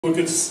Look,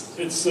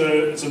 it's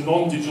a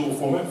non-digital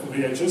format for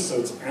VHS, so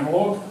it's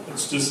analog.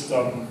 It's just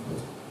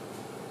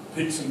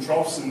peaks and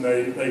troughs, and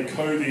they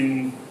code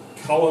in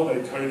color,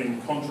 they code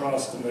in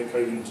contrast, and they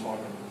code in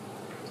timing.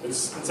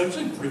 It's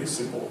actually pretty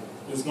simple.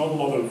 There's not a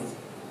lot of,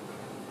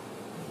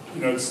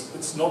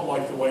 it's not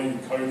like the way you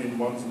code in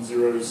ones and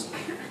zeros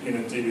in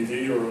a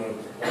DVD or a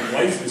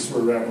Laserdisc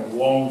were around a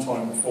long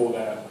time before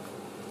that.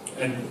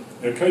 And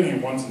coding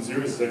in ones and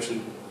zeros is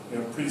actually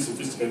a pretty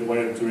sophisticated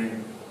way of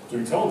doing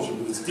television,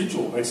 but it's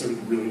digital. It makes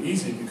everything really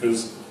easy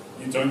because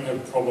you don't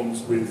have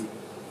problems with,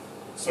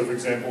 so for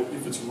example,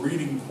 if it's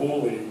reading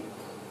poorly,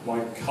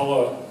 my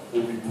color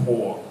will be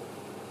poor.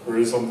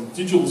 Whereas on the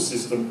digital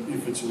system,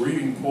 if it's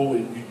reading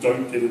poorly, you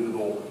don't get it at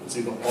all. It's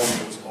either on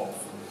or it's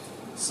off.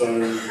 So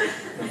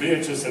the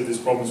VHS had these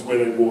problems where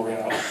they wore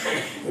out.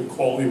 The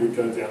quality would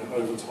go down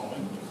over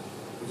time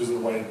because of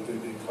the way the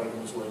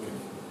encoding was working.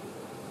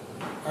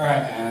 All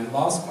right, and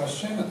last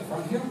question at the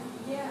front here.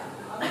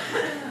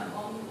 Yeah.